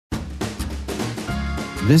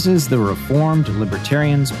This is the Reformed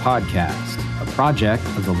Libertarians Podcast, a project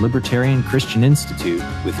of the Libertarian Christian Institute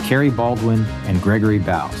with Kerry Baldwin and Gregory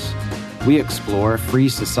Baus. We explore free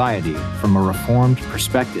society from a Reformed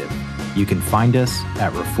perspective. You can find us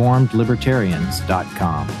at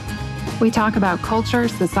reformedlibertarians.com. We talk about culture,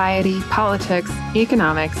 society, politics,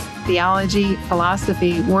 economics, theology,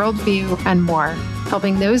 philosophy, worldview, and more,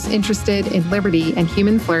 helping those interested in liberty and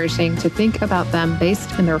human flourishing to think about them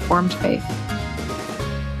based in the Reformed faith.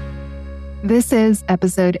 This is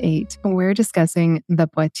episode 8. We're discussing the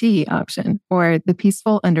Boetie option, or the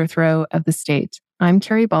peaceful underthrow of the state. I'm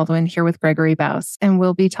Kerry Baldwin here with Gregory Baus, and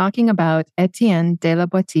we'll be talking about Etienne de la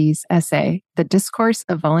Boetie's essay, The Discourse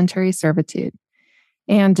of Voluntary Servitude,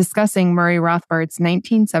 and discussing Murray Rothbard's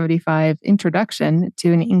 1975 introduction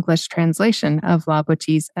to an English translation of La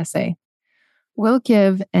Boetie's essay. We'll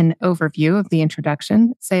give an overview of the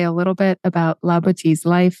introduction, say a little bit about La Boetie's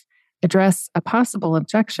life, address a possible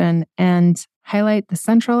objection, and highlight the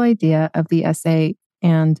central idea of the essay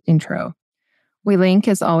and intro. We link,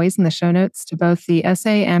 as always, in the show notes to both the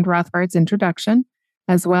essay and Rothbard's introduction,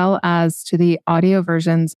 as well as to the audio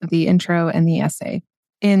versions of the intro and the essay.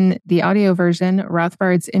 In the audio version,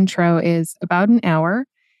 Rothbard's intro is about an hour,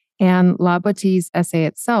 and La Boetie's essay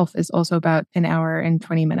itself is also about an hour and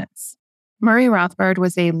 20 minutes. Murray Rothbard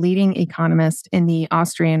was a leading economist in the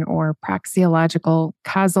Austrian or praxeological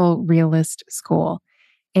causal realist school,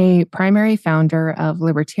 a primary founder of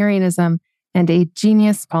libertarianism, and a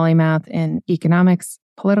genius polymath in economics,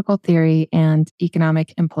 political theory, and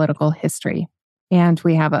economic and political history. And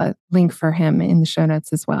we have a link for him in the show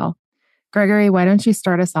notes as well. Gregory, why don't you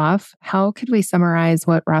start us off? How could we summarize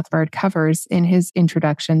what Rothbard covers in his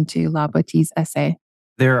introduction to La Boetie's essay?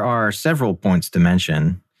 There are several points to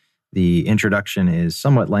mention. The introduction is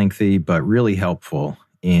somewhat lengthy, but really helpful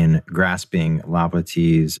in grasping La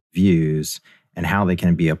Boetie's views and how they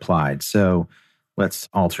can be applied. So let's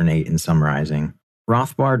alternate in summarizing.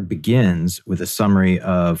 Rothbard begins with a summary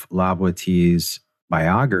of La Boetie's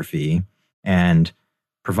biography and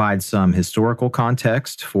provides some historical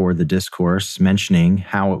context for the discourse, mentioning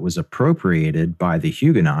how it was appropriated by the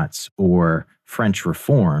Huguenots or French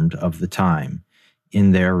Reformed of the time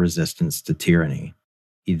in their resistance to tyranny.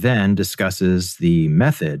 He then discusses the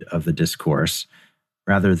method of the discourse.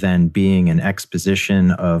 Rather than being an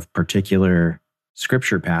exposition of particular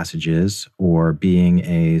scripture passages or being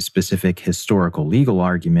a specific historical legal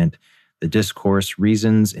argument, the discourse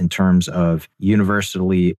reasons in terms of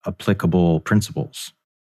universally applicable principles.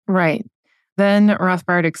 Right. Then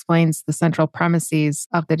Rothbard explains the central premises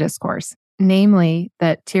of the discourse, namely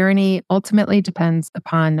that tyranny ultimately depends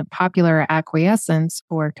upon popular acquiescence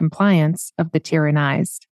or compliance of the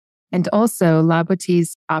tyrannized, and also La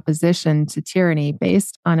Boetie's opposition to tyranny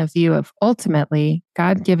based on a view of ultimately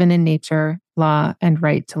God-given in nature, law, and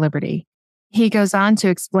right to liberty. He goes on to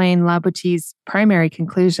explain La Boetie's primary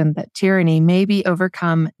conclusion that tyranny may be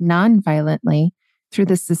overcome non-violently through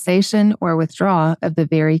the cessation or withdrawal of the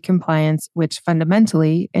very compliance which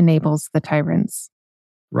fundamentally enables the tyrants.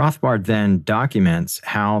 Rothbard then documents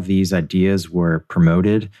how these ideas were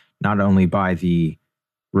promoted not only by the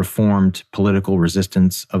Reformed political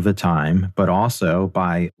resistance of the time, but also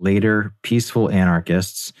by later peaceful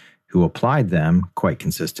anarchists who applied them quite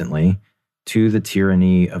consistently to the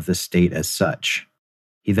tyranny of the state as such.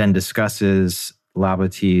 He then discusses La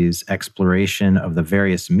Boetie's exploration of the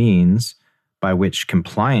various means by which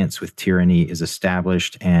compliance with tyranny is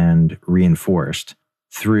established and reinforced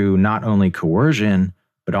through not only coercion,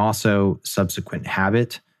 but also subsequent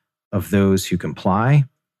habit of those who comply,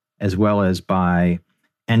 as well as by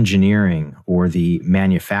engineering or the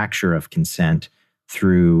manufacture of consent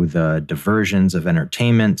through the diversions of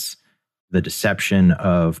entertainments, the deception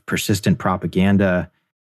of persistent propaganda,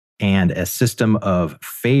 and a system of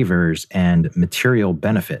favors and material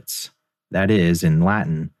benefits. That is, in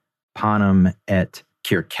Latin, panem et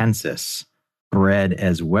circenses, bread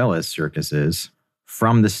as well as circuses,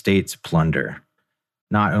 from the state's plunder,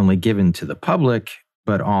 not only given to the public,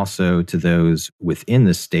 but also to those within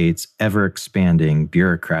the state's ever-expanding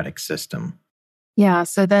bureaucratic system. Yeah,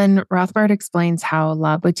 so then Rothbard explains how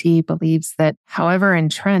La Boetie believes that however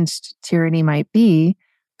entrenched tyranny might be,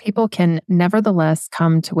 people can nevertheless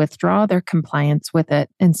come to withdraw their compliance with it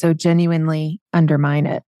and so genuinely undermine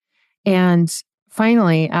it. And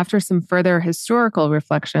finally, after some further historical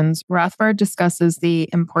reflections, Rothbard discusses the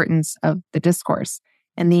importance of the discourse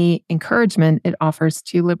and the encouragement it offers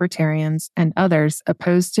to libertarians and others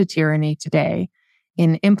opposed to tyranny today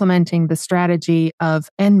in implementing the strategy of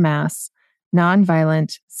en masse,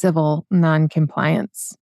 nonviolent, civil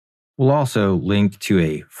noncompliance. We'll also link to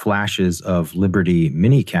a Flashes of Liberty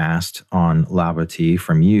minicast on La Boetie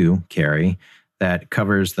from you, Carrie, that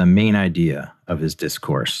covers the main idea of his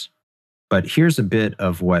discourse. But here's a bit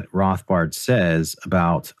of what Rothbard says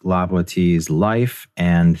about La Boetie's life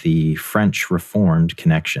and the French Reformed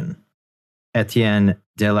connection. Etienne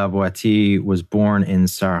de la Boetie was born in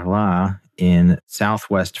Sarlat in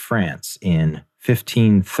southwest France in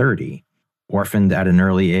 1530. Orphaned at an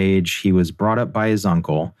early age, he was brought up by his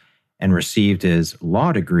uncle and received his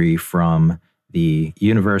law degree from the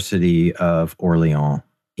University of Orléans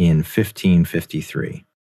in 1553.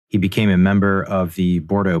 He became a member of the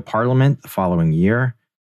Bordeaux Parliament the following year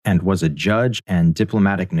and was a judge and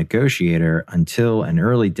diplomatic negotiator until an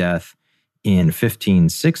early death in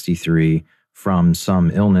 1563 from some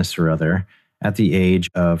illness or other at the age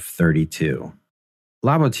of 32.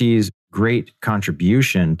 La Boetie's great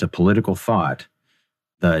contribution to political thought,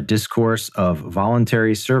 the Discourse of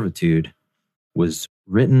Voluntary Servitude, was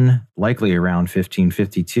written likely around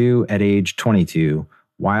 1552 at age 22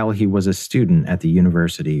 while he was a student at the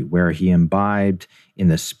university, where he imbibed in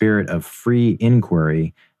the spirit of free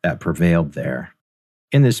inquiry that prevailed there.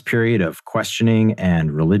 In this period of questioning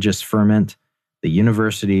and religious ferment, the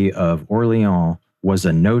University of Orléans was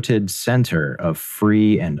a noted center of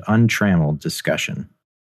free and untrammeled discussion.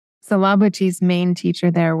 So La Boetie's main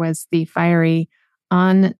teacher there was the fiery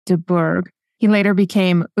Anne de Bourg. He later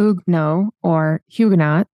became Huguenot, or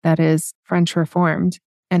Huguenot, that is, French Reformed,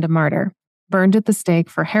 and a martyr, burned at the stake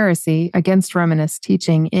for heresy against Romanist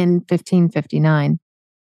teaching in 1559.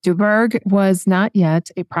 Dubourg was not yet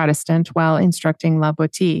a Protestant while instructing La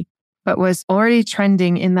Boetie, but was already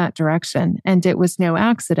trending in that direction, and it was no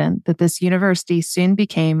accident that this university soon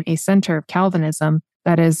became a center of Calvinism,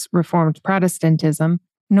 that is, Reformed Protestantism,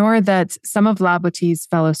 nor that some of La Boetie's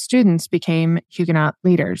fellow students became Huguenot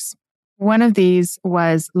leaders. One of these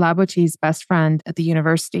was La Boetie's best friend at the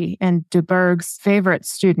university and Dubourg's favorite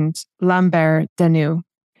student, Lambert Danu.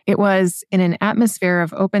 It was in an atmosphere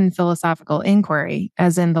of open philosophical inquiry,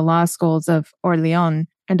 as in the law schools of Orléans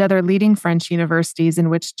and other leading French universities in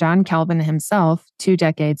which John Calvin himself, 2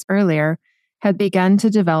 decades earlier, had begun to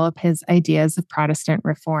develop his ideas of Protestant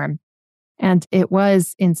reform. And it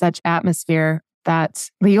was in such atmosphere that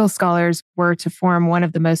legal scholars were to form one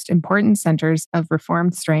of the most important centers of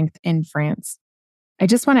Reformed strength in France. I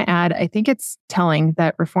just want to add, I think it's telling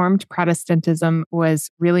that Reformed Protestantism was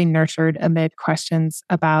really nurtured amid questions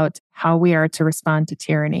about how we are to respond to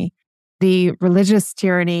tyranny. The religious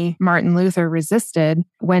tyranny Martin Luther resisted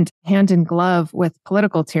went hand in glove with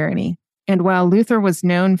political tyranny. And while Luther was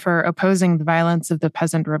known for opposing the violence of the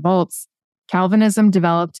peasant revolts, Calvinism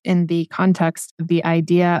developed in the context of the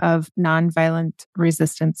idea of nonviolent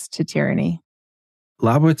resistance to tyranny.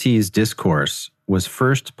 La Boetie's discourse was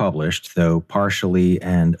first published, though partially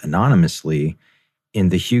and anonymously, in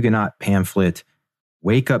the Huguenot pamphlet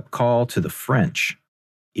Wake Up Call to the French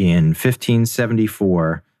in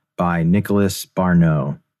 1574 by Nicolas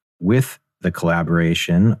Barnot, with the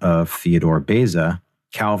collaboration of Theodore Beza,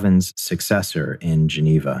 Calvin's successor in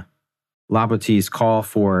Geneva. La Boetie's call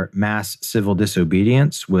for mass civil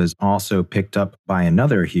disobedience was also picked up by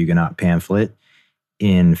another Huguenot pamphlet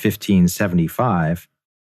in 1575,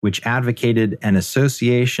 which advocated an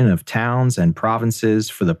association of towns and provinces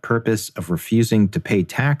for the purpose of refusing to pay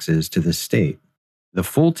taxes to the state. The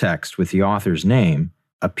full text with the author's name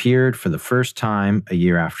appeared for the first time a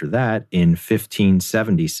year after that in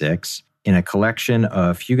 1576 in a collection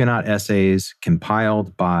of Huguenot essays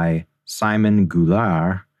compiled by Simon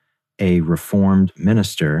Goulart, a Reformed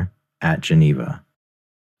minister at Geneva.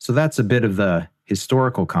 So that's a bit of the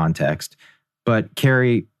historical context. But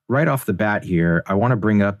Carrie, right off the bat here, I want to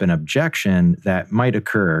bring up an objection that might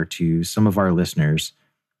occur to some of our listeners,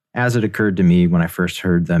 as it occurred to me when I first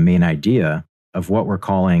heard the main idea of what we're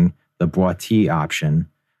calling the Boetie option,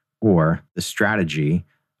 or the strategy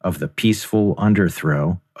of the peaceful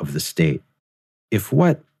underthrow of the state. If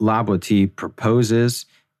what La Boetie proposes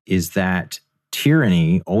is that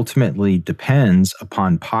tyranny ultimately depends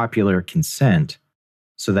upon popular consent,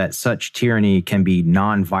 so that such tyranny can be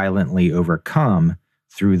non-violently overcome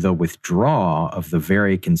through the withdrawal of the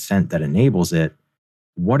very consent that enables it,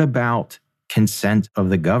 what about consent of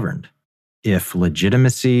the governed? If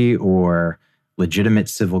legitimacy or legitimate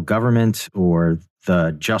civil government or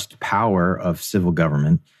the just power of civil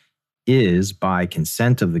government is by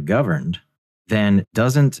consent of the governed, then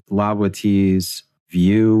doesn't La Boetie's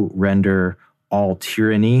view render all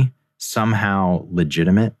tyranny somehow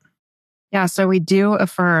legitimate? Yeah, so we do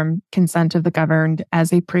affirm consent of the governed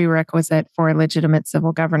as a prerequisite for legitimate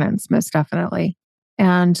civil governance, most definitely.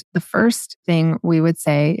 And the first thing we would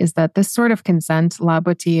say is that this sort of consent La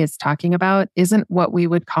Boetie is talking about isn't what we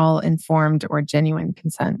would call informed or genuine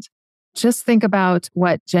consent. Just think about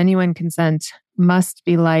what genuine consent must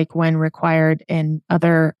be like when required in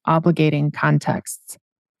other obligating contexts.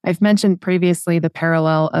 I've mentioned previously the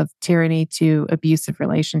parallel of tyranny to abusive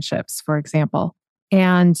relationships, for example.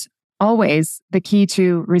 And always, the key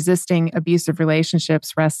to resisting abusive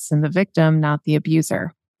relationships rests in the victim, not the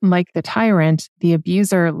abuser. Like the tyrant, the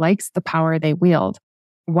abuser likes the power they wield.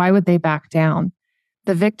 Why would they back down?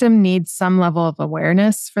 The victim needs some level of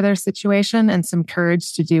awareness for their situation and some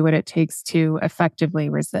courage to do what it takes to effectively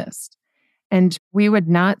resist. And we would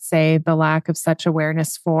not say the lack of such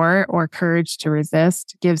awareness for or courage to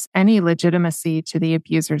resist gives any legitimacy to the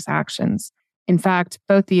abuser's actions. In fact,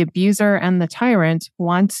 both the abuser and the tyrant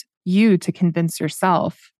want you to convince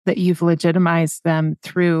yourself that you've legitimized them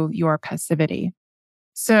through your passivity.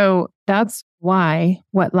 So that's why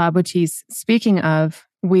what La Boetie's speaking of,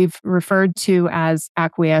 we've referred to as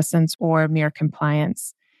acquiescence or mere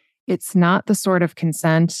compliance. It's not the sort of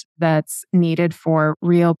consent that's needed for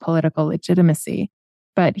real political legitimacy,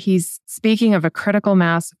 but he's speaking of a critical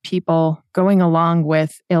mass of people going along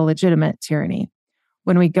with illegitimate tyranny.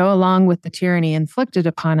 When we go along with the tyranny inflicted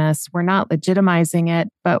upon us, we're not legitimizing it,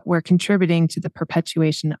 but we're contributing to the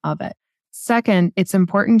perpetuation of it. Second, it's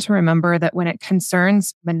important to remember that when it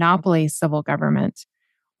concerns monopoly civil government,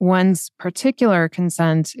 one's particular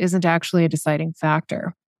consent isn't actually a deciding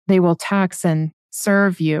factor. They will tax and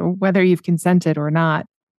serve you, whether you've consented or not.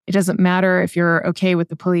 It doesn't matter if you're okay with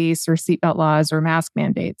the police or seatbelt laws or mask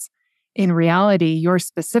mandates. In reality, your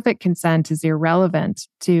specific consent is irrelevant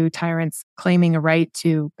to tyrants claiming a right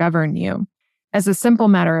to govern you. As a simple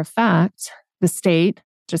matter of fact, the state,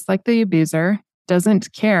 just like the abuser,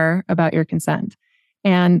 doesn't care about your consent.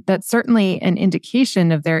 And that's certainly an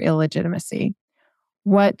indication of their illegitimacy.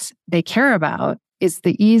 What they care about is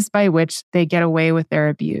the ease by which they get away with their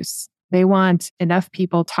abuse. They want enough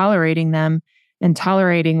people tolerating them and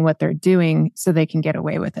tolerating what they're doing so they can get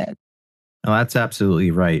away with it. Well, that's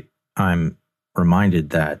absolutely right. I'm reminded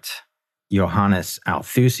that Johannes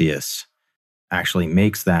Althusius actually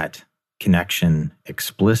makes that connection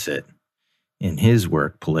explicit in his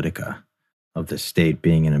work, Politica, of the state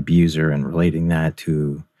being an abuser and relating that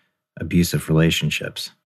to abusive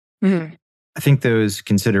relationships. Mm-hmm. I think those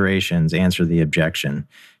considerations answer the objection.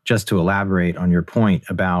 Just to elaborate on your point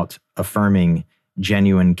about affirming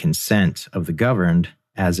genuine consent of the governed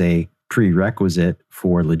as a prerequisite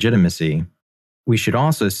for legitimacy, we should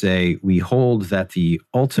also say we hold that the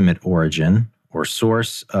ultimate origin or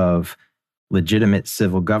source of legitimate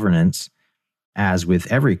civil governance, as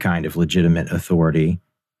with every kind of legitimate authority,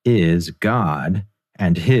 is God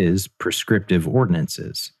and his prescriptive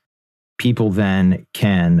ordinances. People then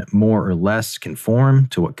can more or less conform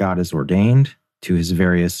to what God has ordained to his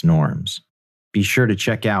various norms. Be sure to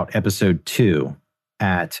check out episode 2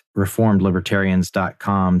 at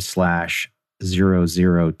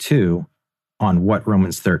reformedlibertarians.com/002 on what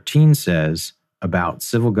Romans 13 says about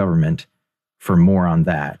civil government for more on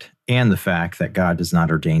that and the fact that God does not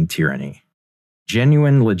ordain tyranny.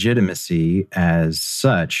 Genuine legitimacy as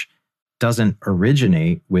such doesn't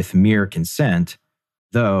originate with mere consent,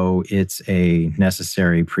 though it's a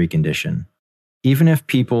necessary precondition. Even if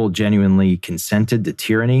people genuinely consented to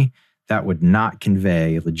tyranny, that would not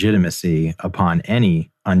convey legitimacy upon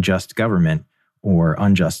any unjust government or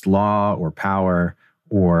unjust law or power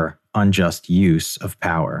or unjust use of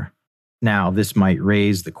power. Now, this might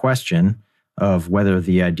raise the question of whether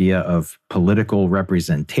the idea of political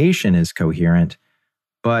representation is coherent,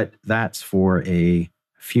 but that's for a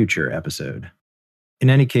future episode. In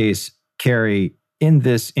any case, Carrie, in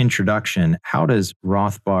this introduction, how does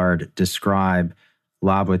Rothbard describe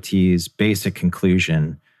La Boetie's basic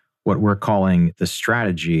conclusion, what we're calling the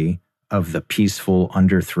strategy of the peaceful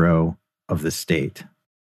underthrow of the state?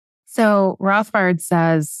 So Rothbard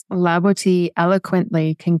says La Boetie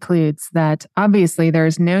eloquently concludes that obviously there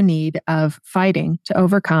is no need of fighting to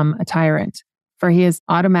overcome a tyrant, for he is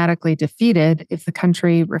automatically defeated if the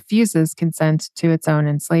country refuses consent to its own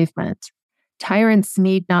enslavement. Tyrants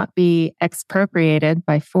need not be expropriated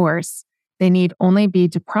by force. They need only be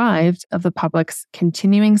deprived of the public's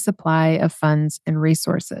continuing supply of funds and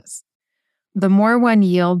resources. The more one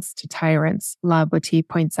yields to tyrants, La Boetie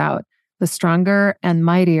points out, the stronger and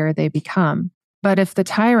mightier they become. But if the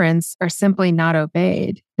tyrants are simply not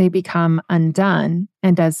obeyed, they become undone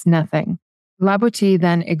and as nothing. La Boetie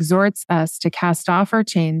then exhorts us to cast off our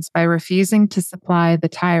chains by refusing to supply the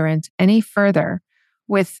tyrant any further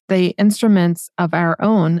with the instruments of our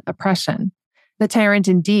own oppression. The tyrant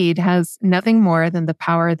indeed has nothing more than the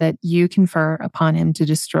power that you confer upon him to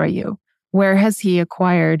destroy you. Where has he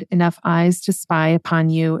acquired enough eyes to spy upon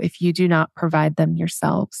you if you do not provide them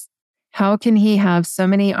yourselves? How can he have so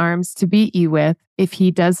many arms to beat you with if he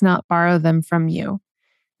does not borrow them from you?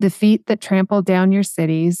 The feet that trample down your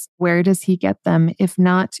cities, where does he get them if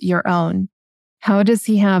not your own? How does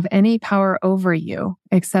he have any power over you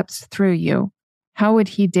except through you? How would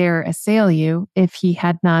he dare assail you if he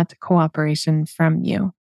had not cooperation from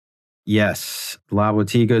you? Yes,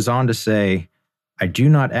 Boetie goes on to say, I do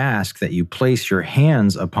not ask that you place your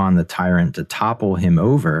hands upon the tyrant to topple him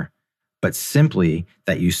over, but simply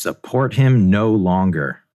that you support him no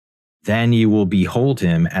longer. Then you will behold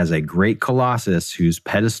him as a great colossus whose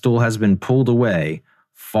pedestal has been pulled away,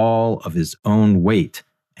 fall of his own weight,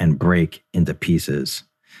 and break into pieces.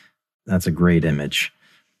 That's a great image.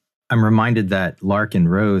 I'm reminded that Larkin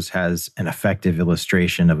Rose has an effective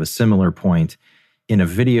illustration of a similar point in a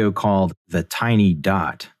video called The Tiny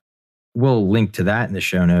Dot. We'll link to that in the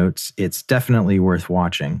show notes. It's definitely worth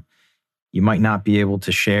watching. You might not be able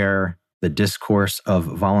to share the discourse of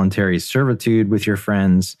voluntary servitude with your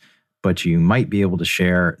friends, but you might be able to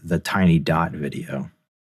share the Tiny Dot video.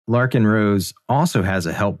 Larkin Rose also has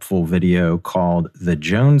a helpful video called The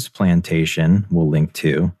Jones Plantation, we'll link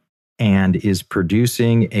to, and is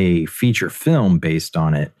producing a feature film based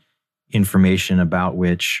on it, information about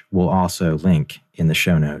which we'll also link in the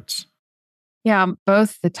show notes. Yeah,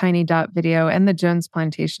 both the Tiny Dot video and the Jones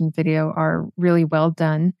Plantation video are really well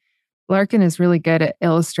done. Larkin is really good at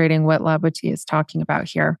illustrating what Boetie is talking about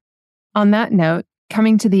here. On that note,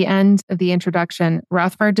 coming to the end of the introduction,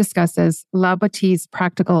 Rothbard discusses Boetie's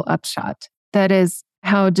practical upshot. That is,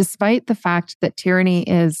 how despite the fact that tyranny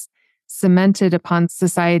is cemented upon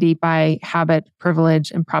society by habit,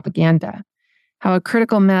 privilege, and propaganda, how a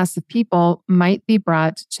critical mass of people might be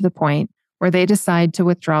brought to the point where they decide to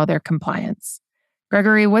withdraw their compliance.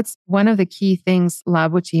 Gregory, what's one of the key things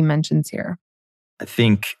Boetie mentions here? I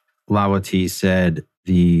think Boetie said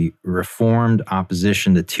the reformed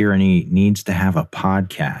opposition to tyranny needs to have a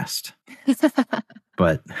podcast.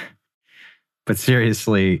 But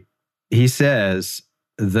seriously, he says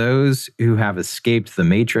those who have escaped the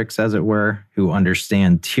matrix, as it were, who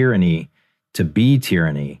understand tyranny to be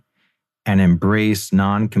tyranny and embrace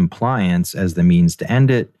non-compliance as the means to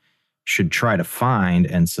end it, should try to find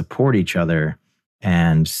and support each other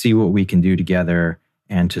and see what we can do together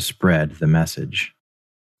and to spread the message.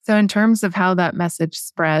 So in terms of how that message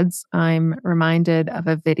spreads, I'm reminded of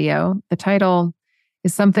a video. The title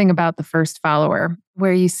is something about the first follower,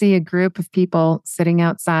 where you see a group of people sitting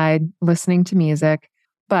outside listening to music,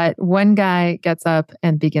 but one guy gets up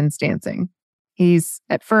and begins dancing. He's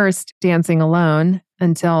at first dancing alone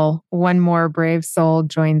until one more brave soul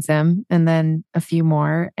joins him, and then a few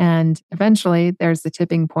more. And eventually there's the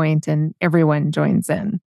tipping point and everyone joins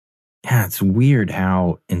in. Yeah, it's weird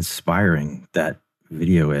how inspiring that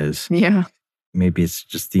video is. Yeah. Maybe it's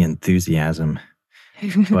just the enthusiasm.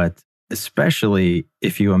 But especially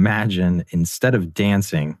if you imagine, instead of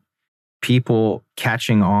dancing, people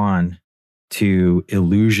catching on to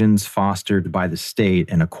illusions fostered by the state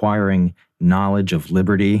and acquiring knowledge of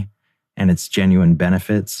liberty and its genuine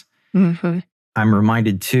benefits. Mm-hmm. I'm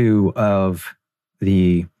reminded too of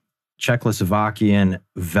the Czechoslovakian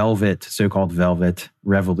so-called Velvet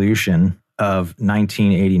Revolution of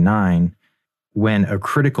 1989, when a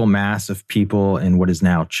critical mass of people in what is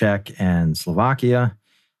now Czech and Slovakia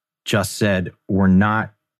just said, we're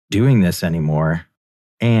not doing this anymore.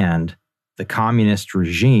 And the communist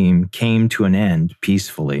regime came to an end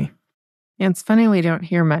peacefully. It's funny we don't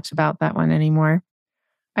hear much about that one anymore.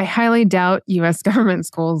 I highly doubt U.S. government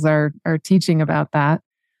schools are teaching about that.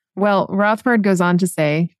 Well, Rothbard goes on to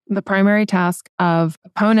say, the primary task of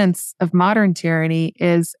opponents of modern tyranny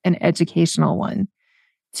is an educational one,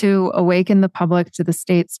 to awaken the public to the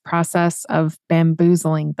state's process of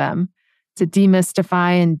bamboozling them, to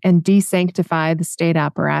demystify and desanctify the state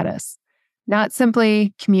apparatus, not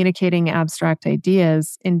simply communicating abstract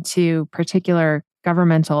ideas into particular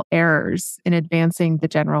governmental errors in advancing the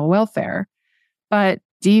general welfare, but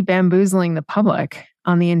de-bamboozling the public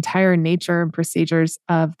on the entire nature and procedures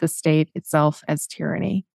of the state itself as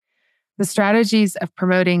tyranny. The strategies of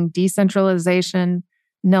promoting decentralization,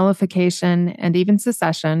 nullification, and even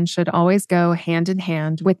secession should always go hand in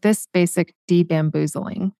hand with this basic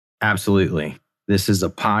de-bamboozling. Absolutely. This is a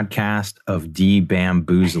podcast of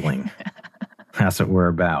de-bamboozling. That's what we're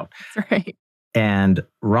about. That's right. And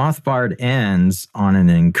Rothbard ends on an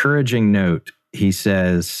encouraging note. He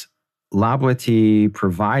says, Boetie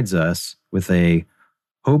provides us with a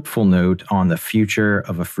hopeful note on the future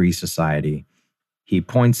of a free society. He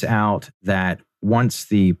points out that once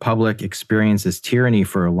the public experiences tyranny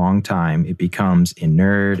for a long time, it becomes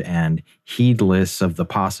inert and heedless of the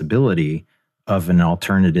possibility of an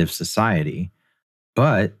alternative society.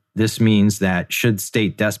 But this means that should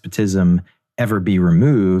state despotism ever be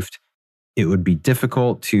removed, it would be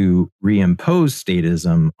difficult to reimpose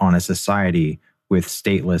statism on a society with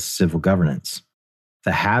stateless civil governance.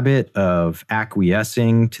 The habit of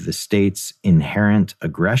acquiescing to the state's inherent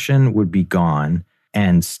aggression would be gone,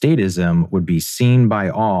 and statism would be seen by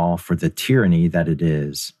all for the tyranny that it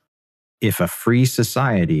is. If a free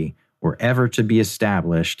society were ever to be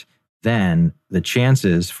established, then the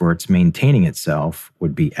chances for its maintaining itself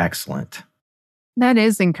would be excellent. That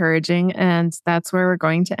is encouraging, and that's where we're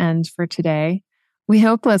going to end for today. We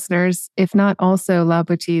hope listeners, if not also La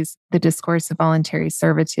Botie's The Discourse of Voluntary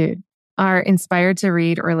Servitude, are inspired to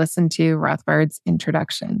read or listen to Rothbard's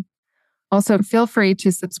introduction. Also, feel free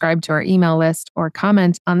to subscribe to our email list or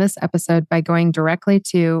comment on this episode by going directly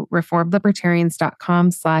to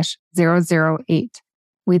reformedlibertarians.com/008.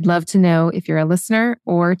 We'd love to know if you're a listener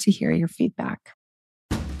or to hear your feedback.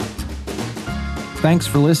 Thanks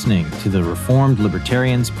for listening to the Reformed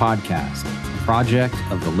Libertarians Podcast, a project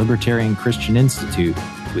of the Libertarian Christian Institute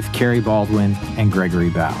with Carrie Baldwin and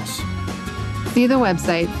Gregory Baus. See the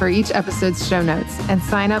website for each episode's show notes and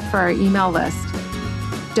sign up for our email list.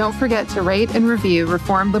 Don't forget to rate and review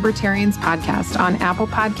Reformed Libertarians Podcast on Apple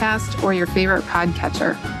Podcast or your favorite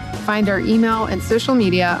podcatcher. Find our email and social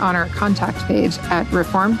media on our contact page at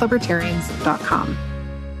reformedlibertarians.com.